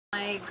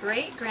My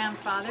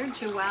great-grandfather,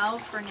 Joao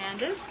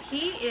Fernandes,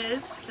 he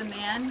is the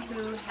man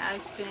who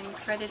has been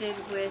credited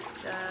with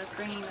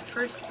bringing the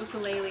first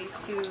ukulele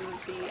to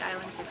the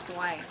islands of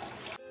Hawaii.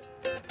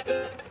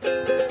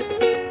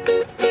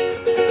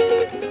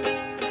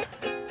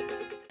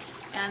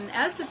 And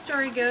as the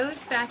story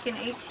goes, back in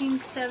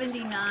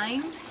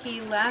 1879, he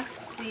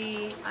left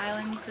the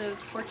islands of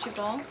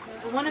Portugal.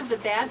 One of the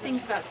bad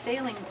things about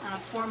sailing on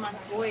a 4-month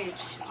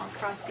voyage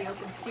across the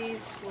open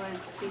seas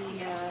was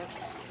the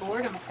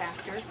boredom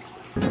factor.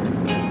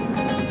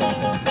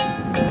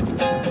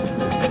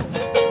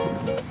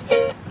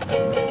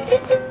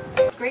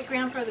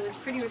 Great-grandfather was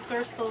pretty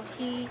resourceful.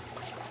 He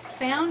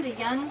found a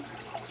young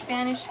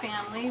Spanish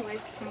family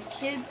with some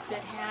kids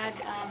that had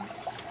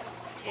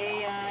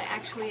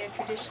actually a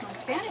traditional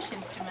Spanish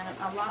instrument,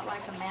 a lot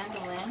like a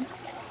mandolin,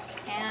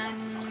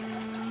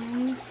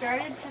 and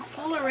started to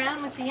fool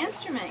around with the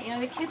instrument. You know,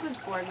 the kid was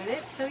bored with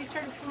it, so he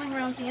started fooling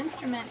around with the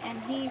instrument, and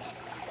he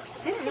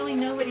didn't really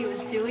know what he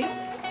was doing,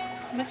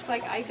 much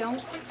like I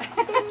don't.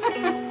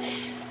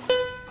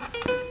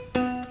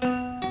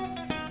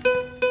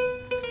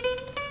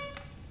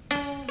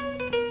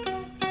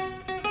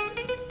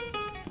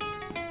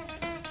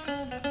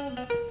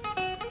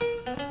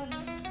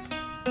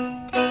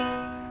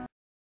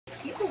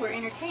 People were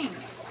entertained.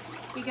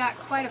 We got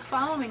quite a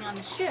following on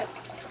the ship.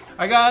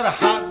 I got a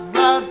hot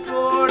rod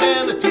Ford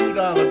and a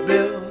 $2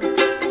 bill.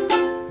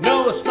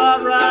 Know a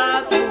spot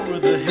right over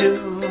the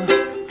hill.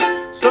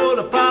 So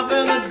the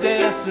poppin' and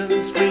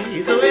dancing's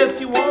free. So if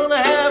you wanna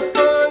have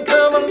fun,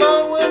 come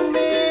along with me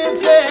and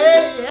say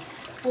hey.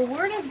 Well,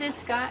 word of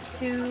this got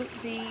to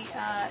the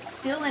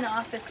still in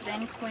office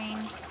then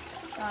Queen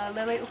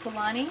Lele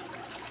Ukulele,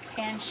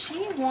 and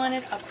she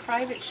wanted a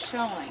private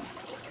showing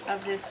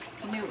of this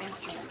new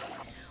instrument.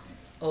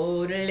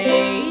 Olde,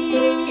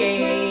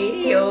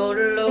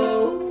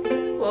 odelo,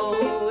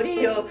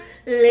 odio,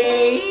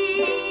 le,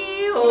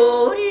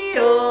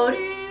 odio,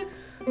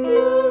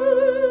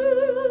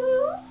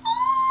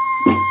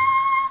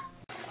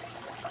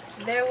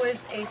 There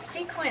was a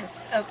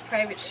sequence of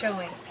private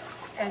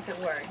showings, as it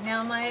were.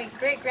 Now, my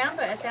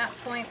great-grandpa at that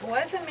point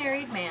was a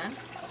married man,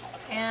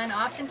 and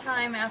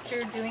oftentimes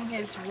after doing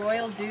his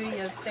royal duty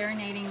of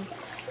serenading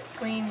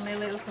Queen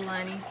Lele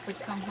Ukulele, would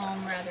come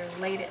home rather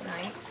late at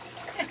night.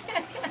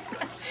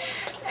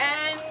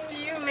 And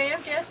you may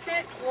have guessed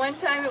it, one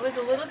time it was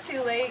a little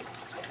too late.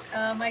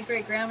 My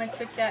great-grandma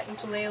took that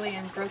ukulele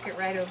and broke it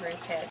right over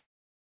his head.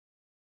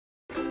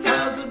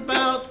 How's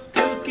about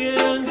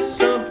cooking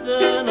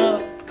something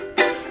up?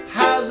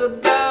 How's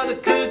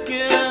about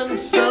cooking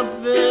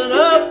something